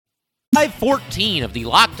Live 14 of the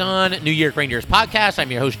Locked On New York Rangers podcast.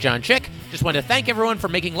 I'm your host, John Chick. Just wanted to thank everyone for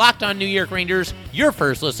making Locked On New York Rangers your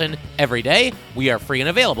first listen every day. We are free and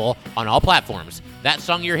available on all platforms. That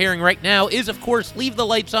song you're hearing right now is, of course, Leave the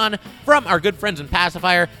Lights On from our good friends in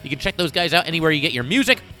Pacifier. You can check those guys out anywhere you get your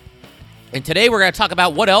music. And today we're going to talk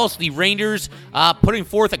about what else the Rangers putting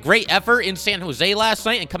forth a great effort in San Jose last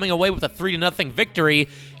night and coming away with a 3-0 victory.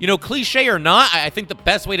 You know, cliche or not, I think the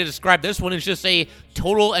best way to describe this one is just a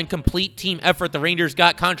total and complete team effort. The Rangers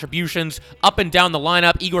got contributions up and down the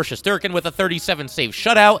lineup. Igor Shesterkin with a 37-save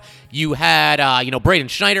shutout. You had, Braden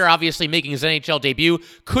Schneider obviously making his NHL debut.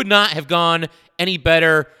 Could not have gone any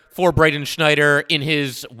better for Braden Schneider in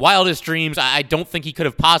his wildest dreams. I don't think he could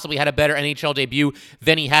have possibly had a better NHL debut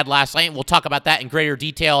than he had last night. We'll talk about that in greater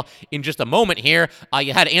detail in just a moment here.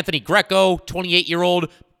 You had Anthony Greco,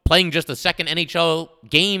 28-year-old, playing just the second NHL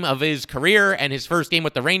game of his career and his first game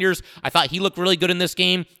with the Rangers. I thought he looked really good in this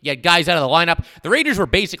game. You had guys out of the lineup. The Rangers were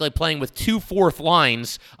basically playing with two fourth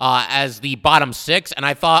lines as the bottom six, and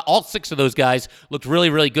I thought all six of those guys looked really,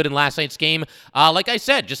 really good in last night's game. Like I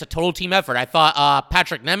said, just a total team effort. I thought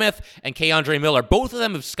Patrick Nemeth and K'Andre Miller, both of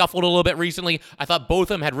them have scuffled a little bit recently. I thought both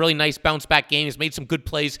of them had really nice bounce-back games, made some good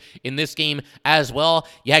plays in this game as well.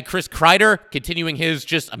 You had Chris Kreider continuing his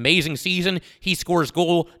just amazing season. He scores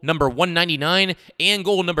goal number 199 and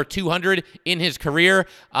goal number 200 in his career.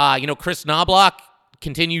 Chris Knoblauch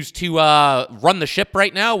continues to run the ship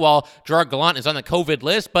right now while Gerard Gallant is on the COVID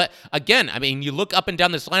list. But again, I mean, you look up and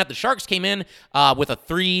down this lineup. The Sharks came in with a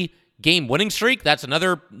 3-game winning streak. That's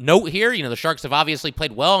another note here. You know, the Sharks have obviously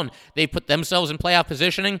played well, and they've put themselves in playoff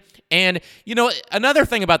positioning. And, another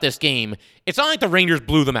thing about this game, it's not like the Rangers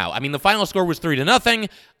blew them out. I mean, the final score was 3-0.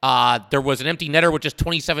 There was an empty netter with just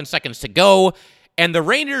 27 seconds to go. And the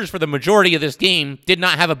Rangers, for the majority of this game, did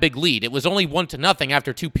not have a big lead. It was only 1-0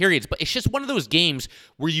 after two periods. But it's just one of those games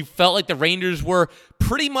where you felt like the Rangers were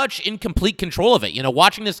pretty much in complete control of it. You know,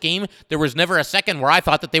 watching this game, there was never a second where I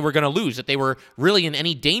thought that they were going to lose, that they were really in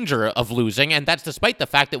any danger of losing. And that's despite the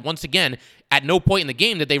fact that, once again, at no point in the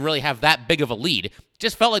game did they really have that big of a lead.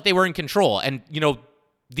 Just felt like they were in control. And,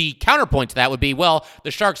 the counterpoint to that would be, well, the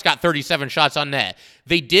Sharks got 37 shots on net.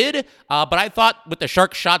 They did, but I thought with the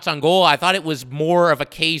Sharks' shots on goal, I thought it was more of a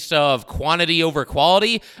case of quantity over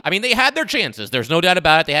quality. I mean, they had their chances. There's no doubt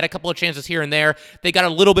about it. They had a couple of chances here and there. They got a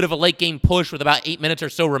little bit of a late-game push with about 8 minutes or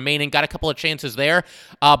so remaining. Got a couple of chances there,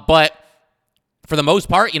 but for the most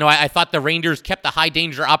part, I thought the Rangers kept the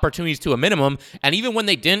high-danger opportunities to a minimum, and even when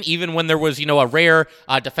they didn't, even when there was, a rare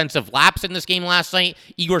defensive lapse in this game last night,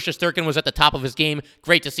 Igor Shesterkin was at the top of his game.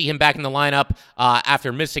 Great to see him back in the lineup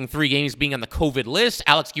after missing 3 games being on the COVID list.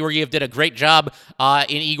 Alex Georgiev did a great job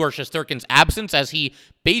in Igor Shesterkin's absence, as he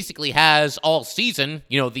basically has all season,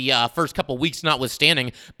 the first couple weeks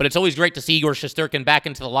notwithstanding, but it's always great to see Igor Shesterkin back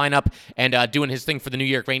into the lineup and doing his thing for the New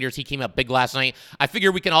York Rangers. He came up big last night. I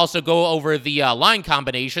figure we can also go over the line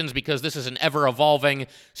combinations, because this is an ever-evolving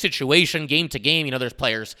situation game to game. There's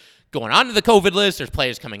players going on to the COVID list. There's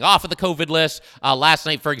players coming off of the COVID list. Last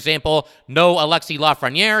night, for example, no Alexis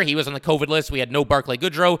Lafreniere. He was on the COVID list. We had no Barclay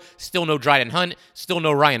Goodrow. Still no Dryden Hunt. Still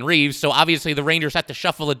no Ryan Reeves. So obviously the Rangers have to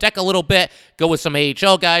shuffle the deck a little bit, go with some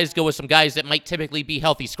AHL guys, go with some guys that might typically be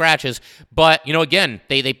healthy scratches. But, again,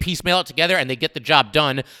 they piecemeal it together and they get the job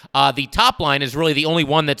done. The top line is really the only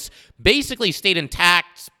one that's basically stayed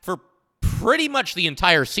intact for pretty much the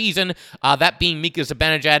entire season, that being Mika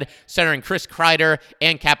Zibanejad centering Chris Kreider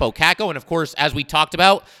and Kaapo Kakko. And of course, as we talked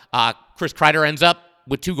about, Chris Kreider ends up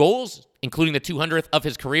with 2 goals, including the 200th of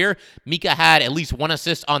his career. Mika had at least 1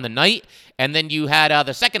 assist on the night. And then you had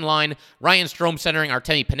the second line, Ryan Strome centering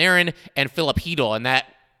Artemi Panarin and Philip Chytil. And that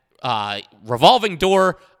revolving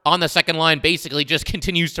door on the second line basically just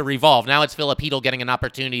continues to revolve. Now it's Philip Chytil getting an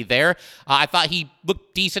opportunity there. I thought he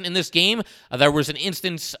looked decent in this game. There was an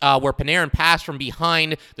instance where Panarin passed from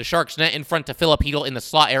behind the Sharks net in front to Philip Chytil in the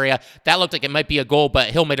slot area. That looked like it might be a goal, but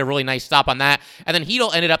Hill made a really nice stop on that. And then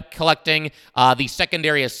Chytil ended up collecting the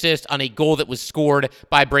secondary assist on a goal that was scored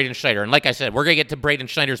by Braden Schneider. And like I said, we're going to get to Braden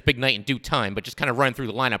Schneider's big night in due time, but just kind of running through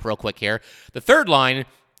the lineup real quick here. The third line,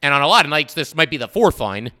 and on a lot of nights, this might be the fourth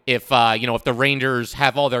line if the Rangers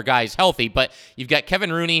have all their guys healthy. But you've got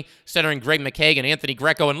Kevin Rooney centering Greg McKegg and Anthony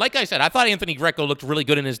Greco. And like I said, I thought Anthony Greco looked really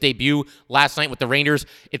good in his debut last night with the Rangers.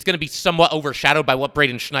 It's going to be somewhat overshadowed by what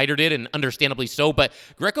Braden Schneider did, and understandably so. But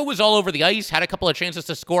Greco was all over the ice, had a couple of chances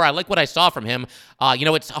to score. I like what I saw from him.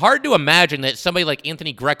 It's hard to imagine that somebody like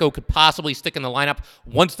Anthony Greco could possibly stick in the lineup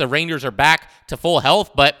once the Rangers are back to full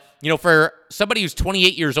health. But for somebody who's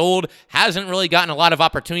 28 years old, hasn't really gotten a lot of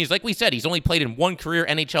opportunities. Like we said, he's only played in one career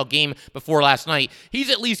NHL game before last night. He's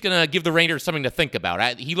at least going to give the Rangers something to think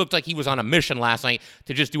about. He looked like he was on a mission last night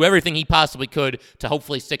to just do everything he possibly could to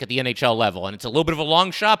hopefully stick at the NHL level. And it's a little bit of a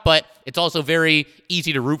long shot, but it's also very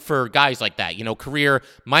easy to root for guys like that. Career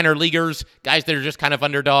minor leaguers, guys that are just kind of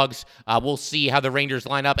underdogs. We'll see how the Rangers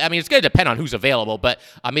line up. I mean, it's going to depend on who's available, but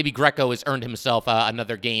maybe Greco has earned himself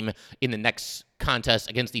another game in the next contest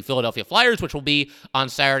against the Philadelphia Flyers, which will be on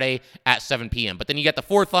Saturday at 7 p.m. But then you get the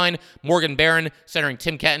fourth line, Morgan Barron centering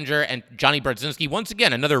Tim Kettinger and Johnny Brodzinski. Once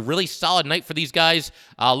again, another really solid night for these guys,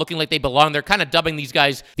 looking like they belong. They're kind of dubbing these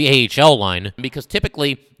guys the AHL line because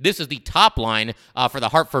typically this is the top line for the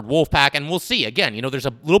Hartford Wolfpack, and we'll see. Again, there's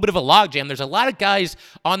a little bit of a logjam. There's a lot of guys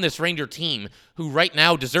on this Ranger team who right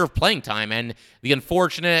now deserve playing time, and the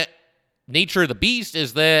unfortunate nature of the beast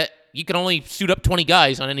is that you can only suit up 20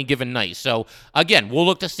 guys on any given night. So, again, we'll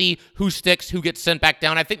look to see who sticks, who gets sent back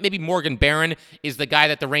down. I think maybe Morgan Barron is the guy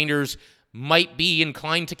that the Rangers might be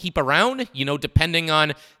inclined to keep around, depending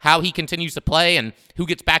on how he continues to play and who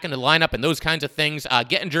gets back in the lineup and those kinds of things.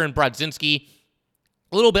 Gettinger and Brodzinski,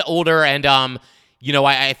 a little bit older, and,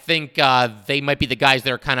 I think they might be the guys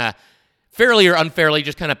that are kind of fairly or unfairly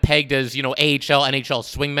just kind of pegged as, AHL, NHL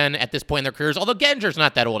swingmen at this point in their careers. Although Gettinger's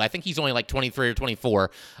not that old. I think he's only like 23 or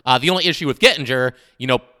 24. The only issue with Gettinger,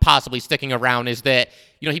 possibly sticking around is that,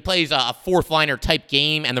 he plays a fourth liner type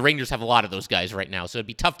game, and the Rangers have a lot of those guys right now. So it'd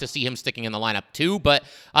be tough to see him sticking in the lineup too, but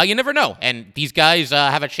you never know. And these guys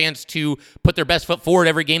have a chance to put their best foot forward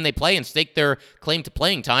every game they play and stake their claim to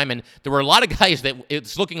playing time. And there were a lot of guys that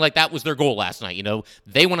it's looking like that was their goal last night.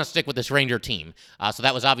 They want to stick with this Ranger team. So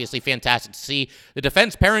that was obviously fantastic to see. The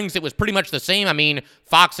defense pairings, it was pretty much the same. I mean,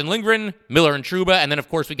 Fox and Lindgren, Miller and Trouba, and then, of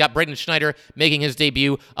course, we got Braden Schneider making his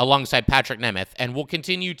debut alongside Patrick Nemeth. And we'll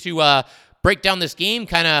continue to break down this game,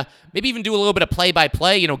 kind of maybe even do a little bit of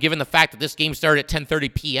play-by-play, given the fact that this game started at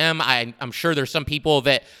 10:30 p.m. I'm sure there's some people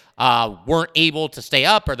that weren't able to stay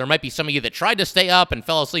up, or there might be some of you that tried to stay up and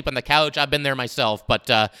fell asleep on the couch. I've been there myself, but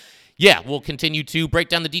yeah, we'll continue to break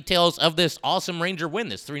down the details of this awesome Ranger win,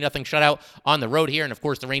 this 3-0 shutout on the road here. And, of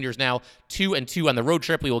course, the Rangers now 2-2 on the road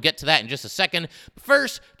trip. We will get to that in just a second. But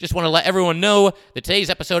first, just want to let everyone know that today's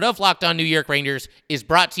episode of Locked On New York Rangers is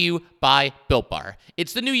brought to you by Built Bar.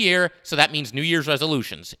 It's the new year, so that means New Year's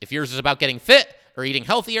resolutions. If yours is about getting fit or eating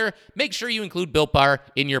healthier, make sure you include Built Bar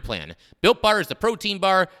in your plan. Built Bar is the protein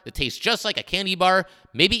bar that tastes just like a candy bar,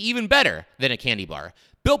 maybe even better than a candy bar.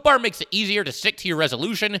 Built Bar makes it easier to stick to your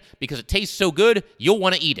resolution because it tastes so good, you'll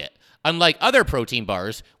want to eat it. Unlike other protein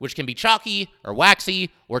bars, which can be chalky or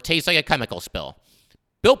waxy or taste like a chemical spill.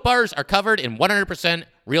 Built Bars are covered in 100%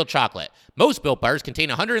 real chocolate. Most Built Bars contain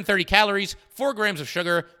 130 calories, 4 grams of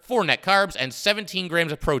sugar, 4 net carbs, and 17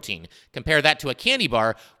 grams of protein. Compare that to a candy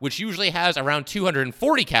bar, which usually has around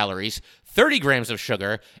 240 calories, 30 grams of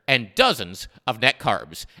sugar, and dozens of net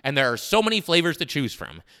carbs. And there are so many flavors to choose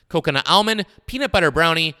from. Coconut almond, peanut butter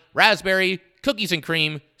brownie, raspberry, cookies and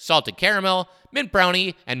cream, salted caramel, mint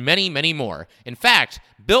brownie, and many, many more. In fact,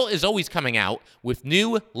 Built is always coming out with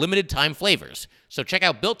new limited time flavors. So check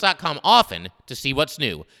out Built.com often to see what's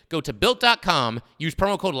new. Go to Built.com, use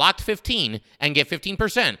promo code LOCKED15, and get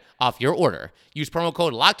 15% off your order. Use promo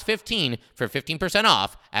code LOCKED15 for 15%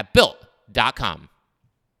 off at Built.com.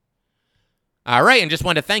 All right, and just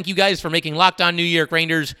wanted to thank you guys for making Locked On New York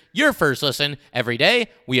Rangers your first listen every day.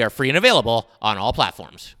 We are free and available on all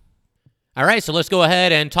platforms. All right, so let's go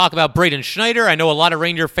ahead and talk about Braden Schneider. I know a lot of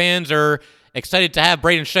Ranger fans are excited to have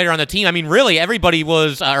Braden Schneider on the team. I mean, really, everybody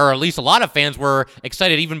was, or at least a lot of fans were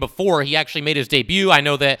excited even before he actually made his debut. I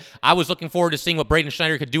know that I was looking forward to seeing what Braden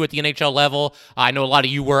Schneider could do at the NHL level. I know a lot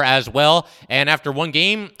of you were as well. And after one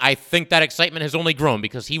game, I think that excitement has only grown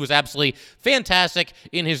because he was absolutely fantastic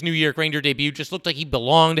in his New York Ranger debut. Just looked like he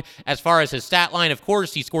belonged as far as his stat line. Of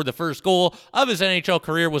course, he scored the first goal of his NHL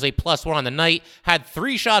career, was a +1 on the night, had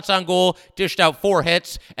 3 shots on goal, dished out 4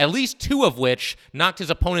 hits, at least 2 of which knocked his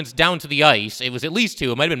opponents down to the ice. It was at least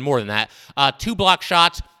 2. It might have been more than that. 2 block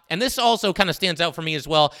shots. And this also kind of stands out for me as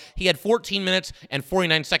well. He had 14 minutes and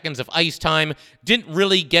 49 seconds of ice time. Didn't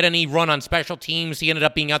really get any run on special teams. He ended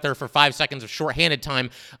up being out there for 5 seconds of shorthanded time.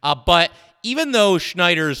 But even though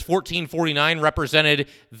Schneider's 14:49 represented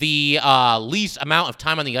the least amount of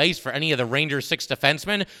time on the ice for any of the Rangers' 6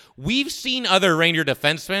 defensemen, we've seen other Ranger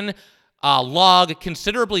defensemen log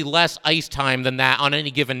considerably less ice time than that on any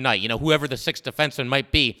given night, whoever the 6th defenseman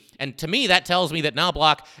might be. And to me, that tells me that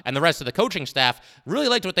Knobloch and the rest of the coaching staff really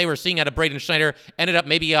liked what they were seeing out of Braden Schneider, ended up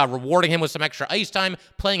maybe rewarding him with some extra ice time,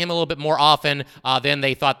 playing him a little bit more often than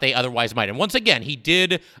they thought they otherwise might. And once again, he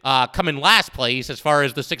did come in last place as far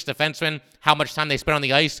as the 6 defensemen, how much time they spent on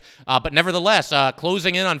the ice. But nevertheless,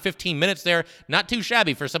 closing in on 15 minutes there, not too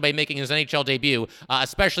shabby for somebody making his NHL debut,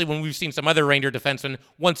 especially when we've seen some other Ranger defensemen,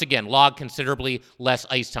 once again, log considerably less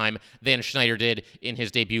ice time than Schneider did in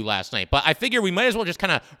his debut last night. But I figure we might as well just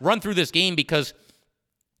kind of run through this game because,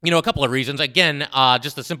 a couple of reasons. Again,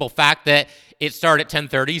 just the simple fact that it started at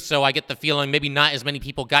 10:30, so I get the feeling maybe not as many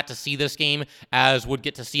people got to see this game as would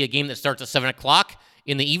get to see a game that starts at 7 o'clock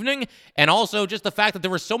in the evening, and also just the fact that there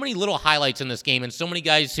were so many little highlights in this game and so many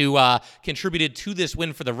guys who contributed to this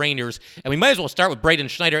win for the Rangers. And we might as well start with Braden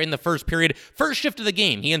Schneider in the first period. First shift of the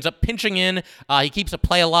game, he ends up pinching in. He keeps a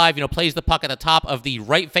play alive, plays the puck at the top of the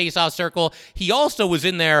right faceoff circle. He also was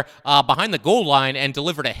in there behind the goal line and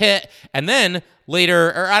delivered a hit, and then later,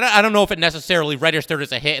 or I don't know if it necessarily registered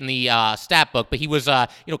as a hit in the stat book, but he was,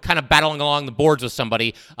 kind of battling along the boards with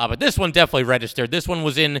somebody. But this one definitely registered. This one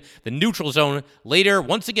was in the neutral zone. Later,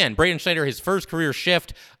 once again, Braden Schneider, his first career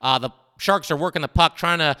shift. The Sharks are working the puck,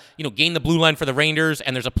 trying to, gain the blue line for the Rangers,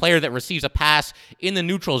 and there's a player that receives a pass in the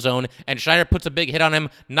neutral zone, and Schneider puts a big hit on him,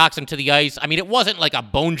 knocks him to the ice. I mean, it wasn't like a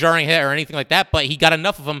bone-jarring hit or anything like that, but he got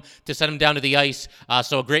enough of them to send him down to the ice.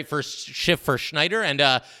 So a great first shift for Schneider,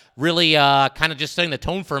 and really kind of just setting the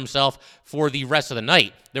tone for himself for the rest of the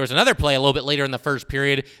night. There was another play a little bit later in the first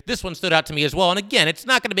period. This one stood out to me as well. And again, it's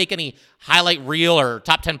not going to make any highlight reel or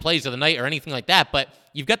top 10 plays of the night or anything like that, but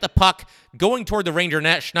you've got the puck going toward the Ranger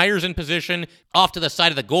net. Schneider's in position off to the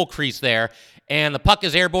side of the goal crease there, and the puck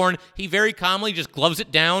is airborne. He very calmly just gloves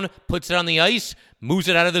it down, puts it on the ice, moves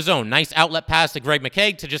it out of the zone. Nice outlet pass to Greg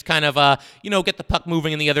McKegg to just kind of, get the puck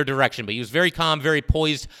moving in the other direction. But he was very calm, very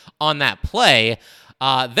poised on that play.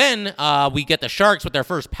 Then we get the Sharks with their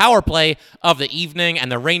first power play of the evening,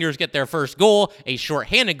 and the Rangers get their first goal, a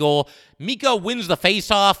shorthanded goal. Mika wins the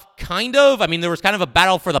faceoff, kind of. I mean, there was kind of a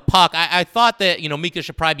battle for the puck. I thought that, Mika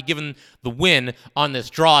should probably be given the win on this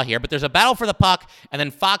draw here, but there's a battle for the puck, and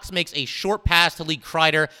then Fox makes a short pass to Lee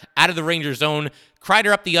Kreider out of the Ranger zone.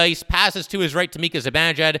 Kreider up the ice, passes to his right to Mika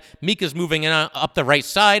Zibanejad. Mika's moving in up the right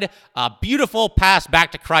side. Beautiful pass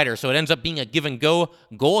back to Kreider, so it ends up being a give-and-go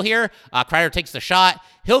goal here. Kreider takes the shot.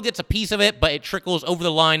 Hill gets a piece of it, but it trickles over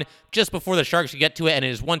the line just before the Sharks get to it, and it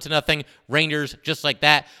is 1-0 Rangers, just like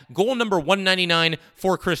that. Goal number 199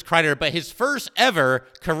 for Chris Kreider, but his first ever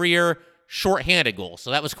career shorthanded goal.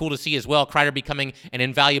 So that was cool to see as well. Kreider becoming an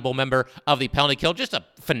invaluable member of the penalty kill. Just a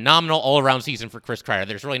phenomenal all-around season for Chris Kreider.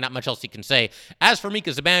 There's really not much else you can say. As for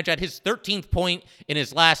Mika Zibanejad, his 13th point in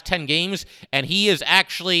his last 10 games, and he is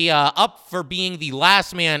actually up for being the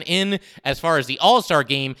last man in as far as the All-Star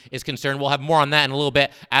game is concerned. We'll have more on that in a little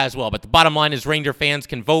bit as well. But the bottom line is Ranger fans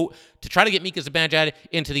can vote to try to get Mika Zibanejad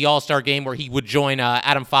into the All-Star game where he would join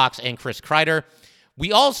Adam Fox and Chris Kreider.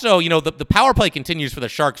 We also, the power play continues for the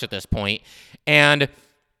Sharks at this point, and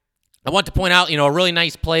I want to point out, a really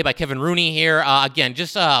nice play by Kevin Rooney here. Again,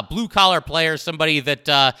 just a blue-collar player, somebody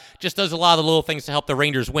that just does a lot of the little things to help the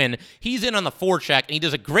Rangers win. He's in on the forecheck, and he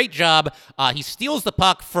does a great job. He steals the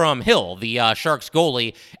puck from Hill, the Sharks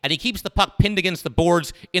goalie, and he keeps the puck pinned against the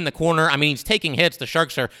boards in the corner. I mean, he's taking hits. The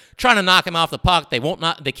Sharks are trying to knock him off the puck. They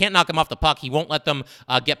can't knock him off the puck. He won't let them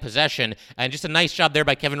get possession. And just a nice job there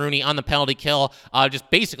by Kevin Rooney on the penalty kill, just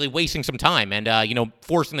basically wasting some time and,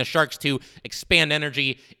 forcing the Sharks to expand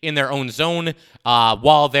energy in their own zone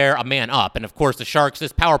while they're a man up. And of course, the Sharks,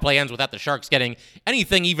 this power play ends without the Sharks getting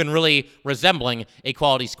anything even really resembling a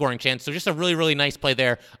quality scoring chance. So just a really, really nice play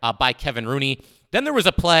there by Kevin Rooney. Then there was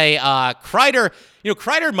a play, Kreider,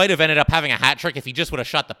 Kreider might have ended up having a hat trick if he just would have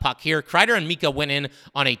shot the puck here. Kreider and Mika went in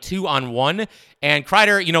on a 2-on-1, and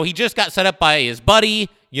Kreider, he just got set up by his buddy,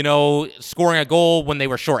 scoring a goal when they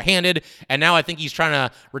were shorthanded, and now I think he's trying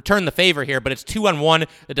to return the favor here, but it's 2-on-1.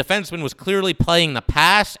 The defenseman was clearly playing the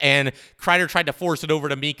pass, and Kreider tried to force it over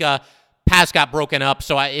to Mika. Pass got broken up,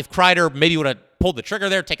 so if Kreider maybe would have pulled the trigger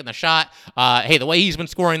there, taken the shot, hey, the way he's been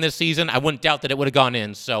scoring this season, I wouldn't doubt that it would have gone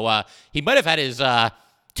in. So he might have had his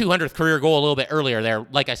 200th career goal a little bit earlier there,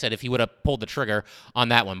 like I said, if he would have pulled the trigger on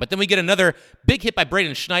that one. But then we get another big hit by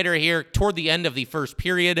Braden Schneider here toward the end of the first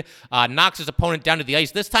period, knocks his opponent down to the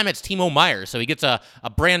ice. This time it's Timo Meier, so he gets a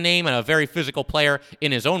brand name and a very physical player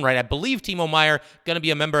in his own right. I believe Timo Meier going to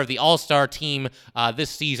be a member of the All-Star team this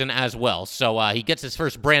season as well, so he gets his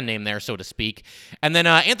first brand name there, so to speak. And then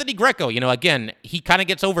Anthony Greco, again, he kind of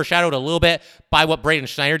gets overshadowed a little bit by what Braden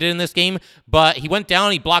Schneider did in this game, but he went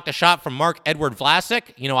down, he blocked a shot from Mark-Edward Vlasic,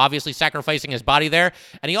 obviously sacrificing his body there.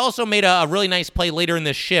 And he also made a really nice play later in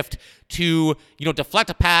this shift to, deflect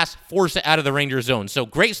a pass, force it out of the Rangers zone. So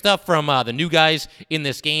great stuff from the new guys in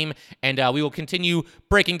this game, and we will continue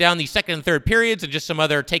breaking down the second and third periods and just some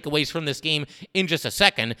other takeaways from this game in just a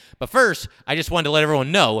second. But first, I just wanted to let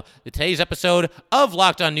everyone know that today's episode of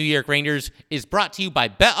Locked On New York Rangers is brought to you by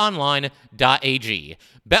BetOnline.ag.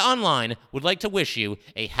 BetOnline would like to wish you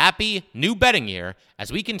a happy new betting year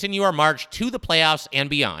as we continue our march to the playoffs and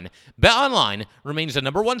beyond. BetOnline remains the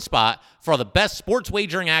number one spot for all the best sports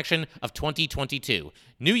wagering action of 2022.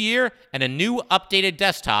 New year and a new updated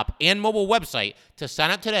desktop and mobile website to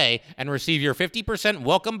sign up today and receive your 50%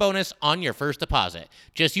 welcome bonus on your first deposit.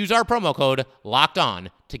 Just use our promo code LOCKEDON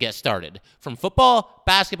to get started. From football,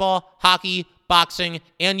 basketball, hockey, boxing,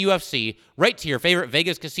 and UFC, right to your favorite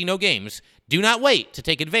Vegas casino games, do not wait to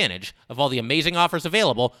take advantage of all the amazing offers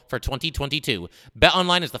available for 2022.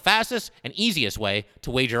 BetOnline is the fastest and easiest way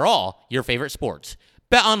to wager all your favorite sports.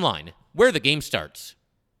 BetOnline, where the game starts.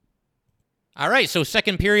 All right, so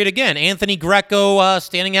second period again. Anthony Greco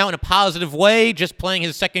standing out in a positive way, just playing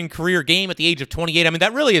his second career game at the age of 28. I mean,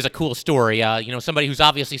 that really is a cool story. Somebody who's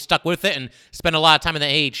obviously stuck with it and spent a lot of time in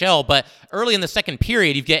the AHL. But early in the second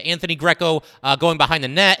period, you get Anthony Greco going behind the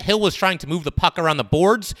net. Hill was trying to move the puck around the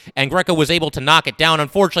boards, and Greco was able to knock it down.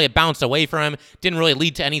 Unfortunately, it bounced away from him. Didn't really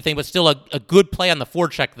lead to anything, but still a good play on the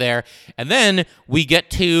forecheck there. And then we get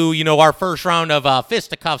to, our first round of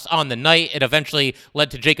fisticuffs on the night. It eventually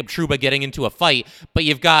led to Jacob Trouba getting into a fight, but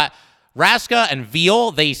you've got Raska and Veal.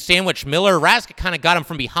 They sandwich Miller. Raska kind of got him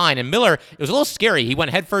from behind, and Miller, it was a little scary. He went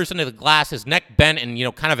headfirst into the glass, his neck bent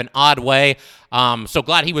in, kind of an odd way. So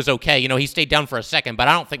glad he was okay. He stayed down for a second, but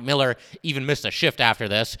I don't think Miller even missed a shift after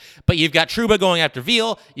this. But you've got Trouba going after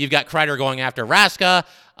Veal. You've got Kreider going after Raska.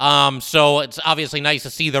 So it's obviously nice to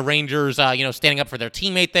see the Rangers, standing up for their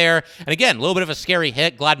teammate there. And again, a little bit of a scary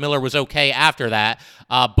hit. Glad Miller was okay after that.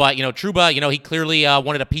 But Trouba, he clearly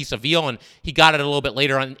wanted a piece of Veal, and he got it a little bit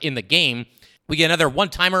later on in the game. We get another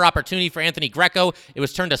one-timer opportunity for Anthony Greco. It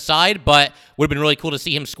was turned aside, but would have been really cool to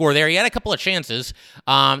see him score there. He had a couple of chances.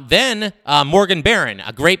 Then Morgan Barron,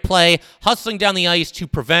 a great play, hustling down the ice to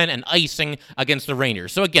prevent an icing against the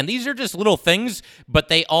Rangers. So again, these are just little things, but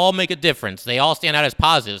they all make a difference. They all stand out as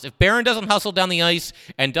positives. If Barron doesn't hustle down the ice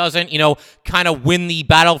and doesn't, kind of win the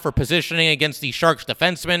battle for positioning against the Sharks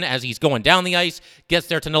defenseman as he's going down the ice, gets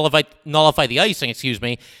there to nullify the icing,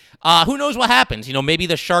 who knows what happens? Maybe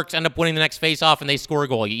the Sharks end up winning the next faceoff and they score a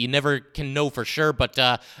goal. You never can know for sure. But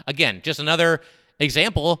again, just another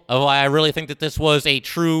example of why I really think that this was a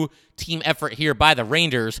true team effort here by the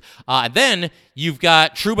Rangers. Then you've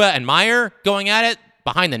got Trouba and Meier going at it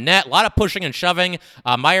behind the net. A lot of pushing and shoving.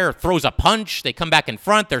 Meier throws a punch. They come back in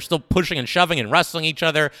front. They're still pushing and shoving and wrestling each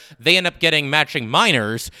other. They end up getting matching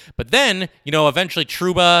minors. But then, eventually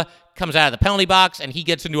Trouba comes out of the penalty box, and he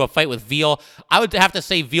gets into a fight with Veal. I would have to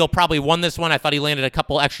say Veal probably won this one. I thought he landed a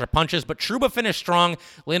couple extra punches, but Trouba finished strong,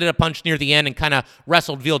 landed a punch near the end, and kind of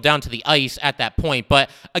wrestled Veal down to the ice at that point. But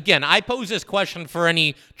again, I pose this question for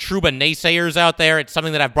any Trouba naysayers out there. It's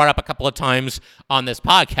something that I've brought up a couple of times on this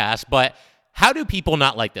podcast, but how do people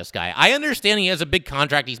not like this guy? I understand he has a big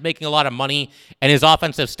contract. He's making a lot of money, and his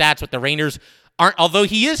offensive stats with the Rangers although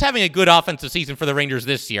he is having a good offensive season for the Rangers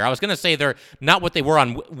this year. I was going to say they're not what they were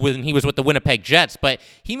on when he was with the Winnipeg Jets, but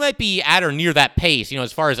he might be at or near that pace,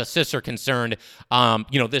 as far as assists are concerned,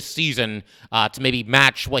 this season to maybe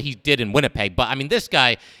match what he did in Winnipeg. But, this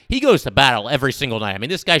guy, he goes to battle every single night.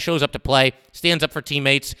 This guy shows up to play, stands up for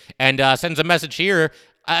teammates, and sends a message here.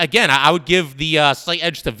 Again, I would give the slight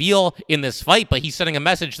edge to Veal in this fight, but he's sending a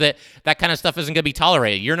message that kind of stuff isn't going to be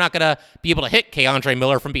tolerated. You're not going to be able to hit K'Andre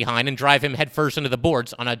Miller from behind and drive him headfirst into the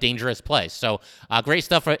boards on a dangerous play. So great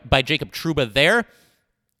stuff by Jacob Trouba there.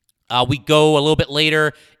 We go a little bit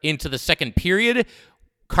later into the second period.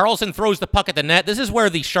 Karlsson throws the puck at the net. This is where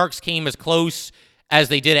the Sharks came as close as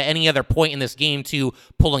they did at any other point in this game to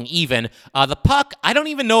pulling even. The puck, I don't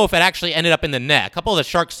even know if it actually ended up in the net. A couple of the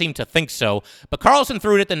Sharks seem to think so, but Karlsson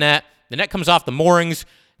threw it at the net. The net comes off the moorings.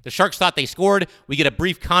 The Sharks thought they scored. We get a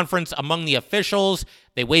brief conference among the officials.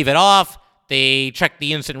 They wave it off. They check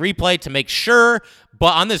the instant replay to make sure,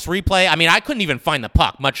 but on this replay, I couldn't even find the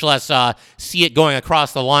puck, much less see it going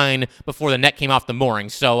across the line before the net came off the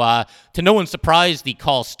moorings. So to no one's surprise, the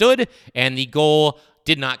call stood, and the goal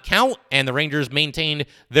did not count, and the Rangers maintained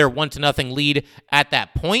their 1-0 lead at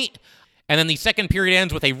that point. And then the second period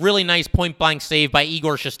ends with a really nice point-blank save by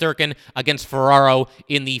Igor Shesterkin against Ferraro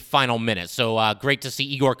in the final minute. So great to see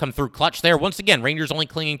Igor come through clutch there. Once again, Rangers only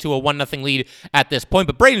clinging to a 1-0 lead at this point,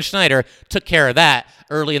 but Braden Schneider took care of that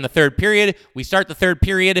early in the third period. We start the third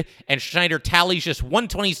period, and Schneider tallies just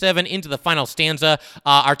 1:27 into the final stanza.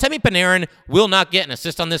 Artemi Panarin will not get an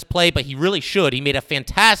assist on this play, but he really should. He made a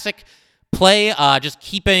fantastic play, just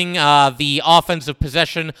keeping the offensive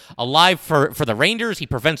possession alive for the Rangers. He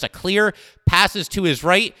prevents a clear, passes to his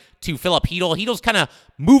right to Filip Chytil. Chytil's kind of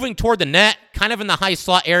moving toward the net, kind of in the high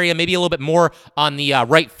slot area, maybe a little bit more on the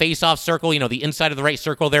right face-off circle, the inside of the right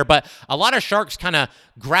circle there. But a lot of Sharks kind of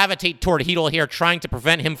gravitate toward Chytil here, trying to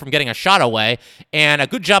prevent him from getting a shot away. And a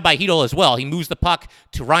good job by Chytil as well. He moves the puck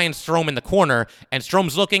to Ryan Strome in the corner, and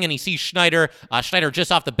Strome's looking, and he sees Schneider. Schneider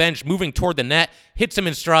just off the bench, moving toward the net, hits him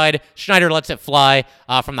in stride. Schneider lets it fly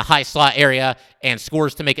from the high slot area and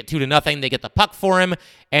scores to make it 2-0. They get the puck for him.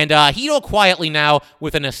 And Chytil quietly now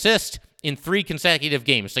with an assist in 3 consecutive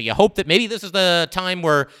games. So you hope that maybe this is the time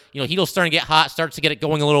where, Chytil's starting to get hot, starts to get it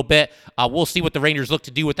going a little bit. We'll see what the Rangers look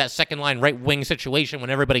to do with that second line right wing situation when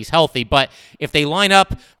everybody's healthy. But if they line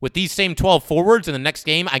up with these same 12 forwards in the next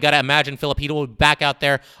game, I got to imagine Filip Chytil will be back out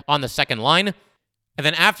there on the second line. And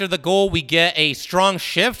then after the goal, we get a strong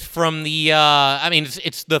shift from the,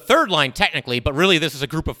 it's the third line technically, but really this is a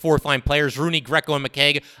group of fourth line players, Rooney, Greco, and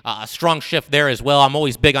McKegg. A strong shift there as well. I'm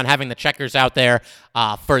always big on having the checkers out there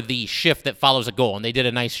for the shift that follows a goal, and they did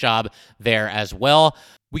a nice job there as well.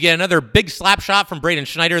 We get another big slap shot from Braden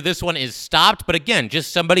Schneider. This one is stopped, but again,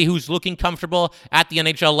 just somebody who's looking comfortable at the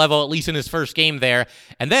NHL level, at least in his first game there.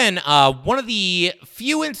 And then one of the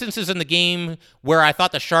few instances in the game where I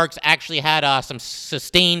thought the Sharks actually had some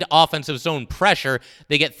sustained offensive zone pressure.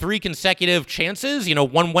 They get 3 consecutive chances.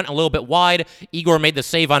 One went a little bit wide. Igor made the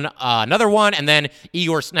save on another one, and then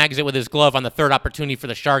Igor snags it with his glove on the third opportunity for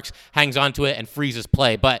the Sharks, hangs onto it, and freezes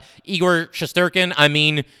play. But Igor Shesterkin,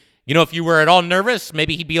 if you were at all nervous,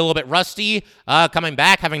 maybe he'd be a little bit rusty coming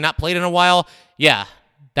back, having not played in a while. Yeah,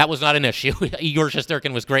 that was not an issue. Igor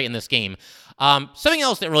Shesterkin was great in this game. Something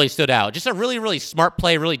else that really stood out, just a really, really smart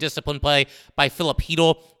play, really disciplined play by Filip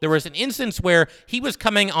Chytil. There was an instance where he was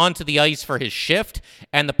coming onto the ice for his shift,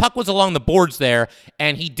 and the puck was along the boards there,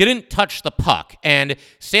 and he didn't touch the puck. And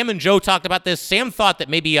Sam and Joe talked about this. Sam thought that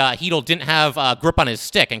maybe Chytil didn't have grip on his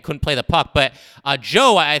stick and couldn't play the puck, but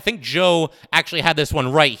I think Joe actually had this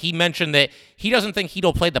one right. He mentioned that he doesn't think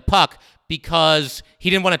Chytil played the puck because he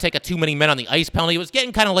didn't want to take a too many men on the ice penalty. It was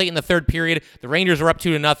getting kind of late in the third period. The Rangers were up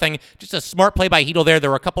 2-0. Just a smart play by Chytil there. There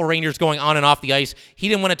were a couple Rangers going on and off the ice. He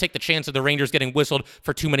didn't want to take the chance of the Rangers getting whistled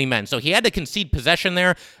for too many men. So he had to concede possession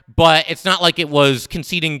there, but it's not like it was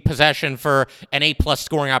conceding possession for an A-plus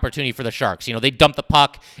scoring opportunity for the Sharks. They dumped the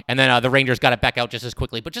puck, and then the Rangers got it back out just as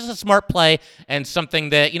quickly. But just a smart play and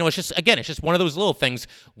something that, it's just one of those little things,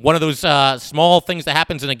 one of those small things that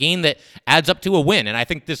happens in a game that adds up to a win. And I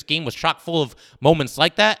think this game was chock full of moments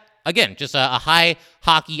like that. Again, just a high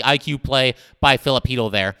hockey IQ play by Filip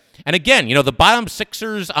Chytil there. And again, the bottom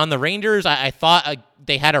sixers on the Rangers, I thought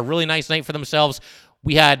they had a really nice night for themselves.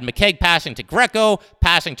 We had McKegg passing to Greco,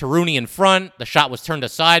 passing to Rooney in front. The shot was turned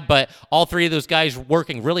aside, but all 3 of those guys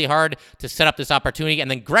working really hard to set up this opportunity.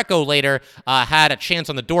 And then Greco later had a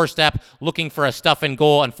chance on the doorstep, looking for a stuff-in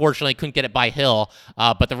goal. Unfortunately, couldn't get it by Hill,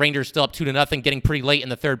 but the Rangers still up 2-0, getting pretty late in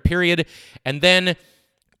the third period. And then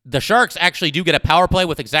the Sharks actually do get a power play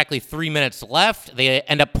with exactly 3 minutes left. They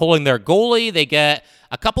end up pulling their goalie. They get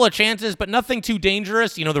a couple of chances, but nothing too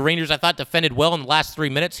dangerous. The Rangers, I thought, defended well in the last 3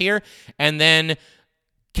 minutes here. And then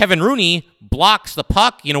Kevin Rooney blocks the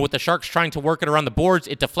puck, with the Sharks trying to work it around the boards.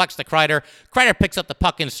 It deflects to Kreider. Kreider picks up the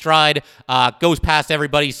puck in stride, goes past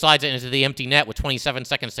everybody, slides it into the empty net with 27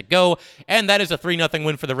 seconds to go. And that is a 3-0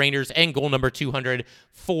 win for the Rangers and goal number 200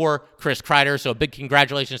 for Chris Kreider. So a big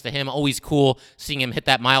congratulations to him. Always cool seeing him hit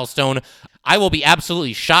that milestone. I will be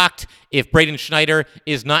absolutely shocked if Braden Schneider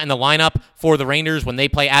is not in the lineup for the Rangers when they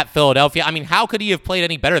play at Philadelphia. How could he have played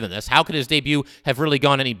any better than this? How could his debut have really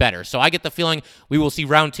gone any better? So I get the feeling we will see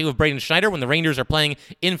round 2 of Braden Schneider when the Rangers are playing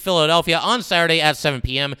in Philadelphia on Saturday at 7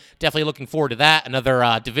 p.m. Definitely looking forward to that.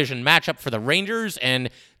 Another division matchup for the Rangers, and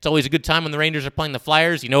it's always a good time when the Rangers are playing the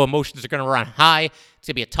Flyers. Emotions are going to run high. It's going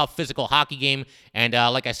to be a tough physical hockey game, and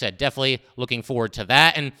like I said, definitely looking forward to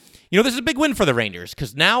that. And this is a big win for the Rangers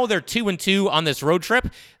because now they're 2-2 on this road trip.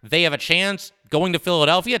 They have a chance going to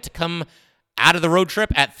Philadelphia to come out of the road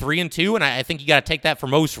trip at 3-2, and I think you got to take that for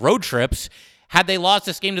most road trips. Had they lost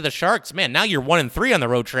this game to the Sharks, man, now you're 1-3 on the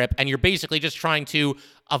road trip, and you're basically just trying to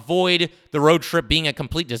avoid the road trip being a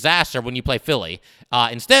complete disaster when you play Philly.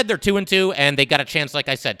 Instead, they're 2-2, and they got a chance, like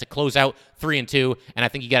I said, to close out 3-2, and I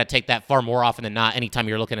think you got to take that far more often than not anytime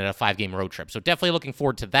you're looking at a 5-game road trip. So definitely looking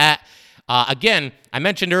forward to that. Again, I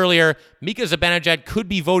mentioned earlier, Mika Zibanejad could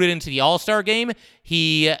be voted into the All-Star game.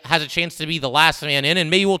 He has a chance to be the last man in, and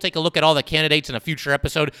maybe we'll take a look at all the candidates in a future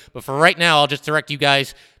episode. But for right now, I'll just direct you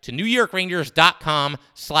guys to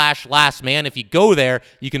NewYorkRangers.com/lastman. If you go there,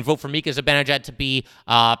 you can vote for Mika Zibanejad to be,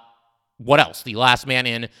 the last man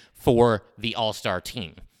in for the All-Star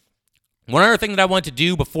team. One other thing that I want to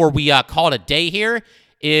do before we call it a day here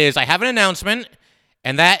is I have an announcement,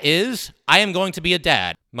 and that is I am going to be a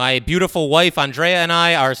dad. My beautiful wife, Andrea, and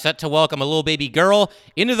I are set to welcome a little baby girl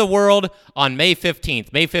into the world on May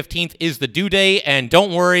 15th. May 15th is the due date, and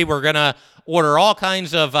don't worry, we're going to order all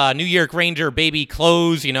kinds of New York Ranger baby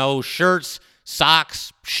clothes, shirts,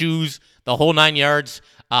 socks, shoes, the whole 9 yards.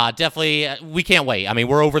 Definitely, we can't wait. I mean,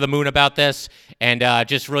 we're over the moon about this, and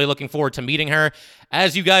just really looking forward to meeting her.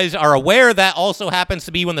 As you guys are aware, that also happens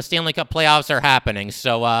to be when the Stanley Cup playoffs are happening.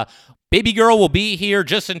 So, baby girl will be here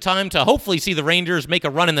just in time to hopefully see the Rangers make a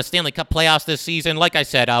run in the Stanley Cup playoffs this season. Like I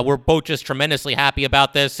said, we're both just tremendously happy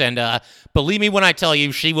about this, and believe me when I tell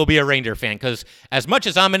you, she will be a Ranger fan, because as much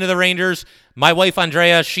as I'm into the Rangers, my wife,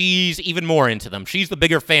 Andrea, she's even more into them. She's the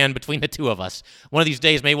bigger fan between the two of us. One of these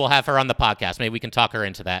days, maybe we'll have her on the podcast. Maybe we can talk her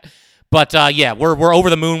into that. But, yeah, we're over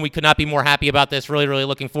the moon. We could not be more happy about this. Really, really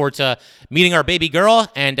looking forward to meeting our baby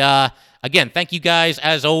girl. And, again, thank you guys.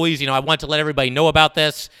 As always, I want to let everybody know about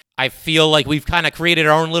this. I feel like we've kind of created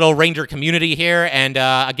our own little Ranger community here. And,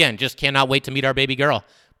 again, just cannot wait to meet our baby girl.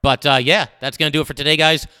 But, yeah, that's going to do it for today,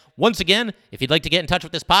 guys. Once again, if you'd like to get in touch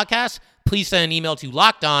with this podcast, please send an email to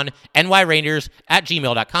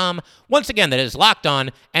lockedonnyrangers@gmail.com. Once again, that is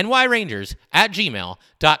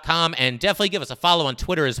lockedonnyrangers@gmail.com. And definitely give us a follow on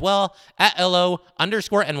Twitter as well,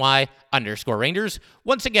 @LO_NY_Rangers.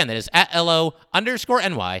 Once again, that is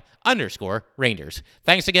 @LO_NY_Rangers.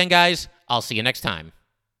 Thanks again, guys. I'll see you next time.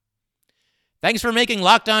 Thanks for making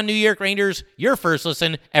Locked On New York Rangers your first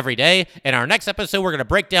listen every day. In our next episode, we're going to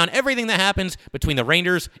break down everything that happens between the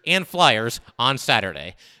Rangers and Flyers on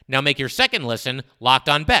Saturday. Now make your second listen Locked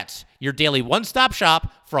On Bets, your daily one-stop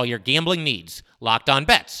shop for all your gambling needs. Locked On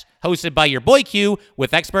Bets, hosted by your boy Q,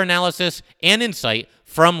 with expert analysis and insight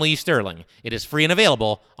from Lee Sterling. It is free and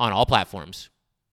available on all platforms.